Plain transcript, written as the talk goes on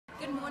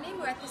Good morning,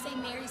 we're at the St.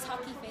 Mary's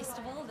Hockey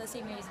Festival, the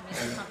St. Mary's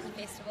Investec Hockey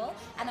Festival,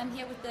 and I'm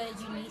here with the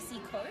Eunice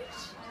coach.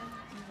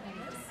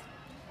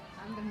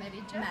 I'm the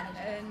manager.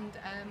 And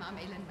I'm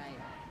Ellen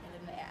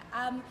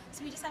Meyer.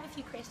 So we just have a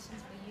few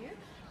questions for you.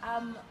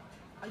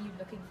 Are you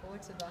looking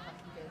forward to the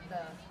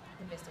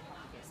Investec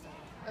Hockey Festival?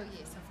 Oh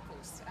yes, of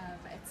course.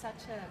 It's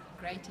such a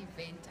great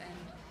event, and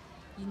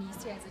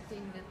Eunice has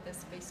attended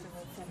this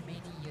festival for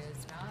many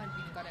years now, and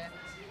we've got a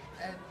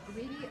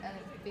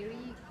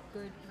very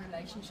good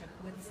relationship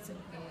with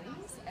St.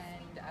 Mary's,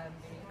 and I'm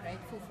very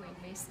grateful for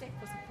Investec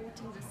for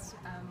supporting this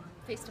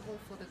festival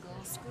for the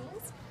girls'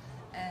 schools.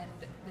 And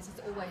this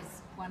is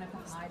always one of the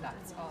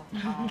highlights of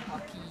our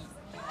hockey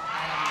event.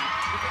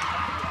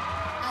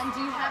 And do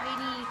you have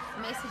any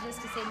messages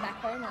to send back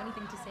home or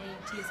anything to say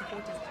to your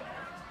supporters back home?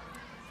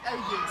 Oh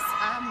yes,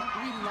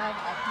 we love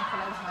our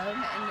people at home,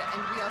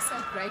 and we are so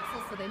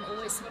grateful for them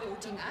always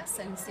supporting us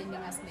and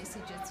sending us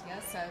messages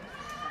here. So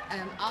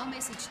our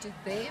message to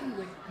them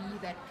would be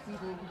that we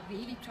will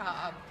really try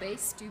our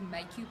best to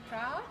make you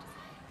proud,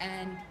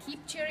 and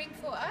keep cheering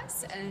for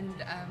us, and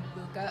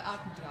we'll go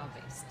out and do our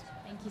best.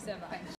 Thank you so much.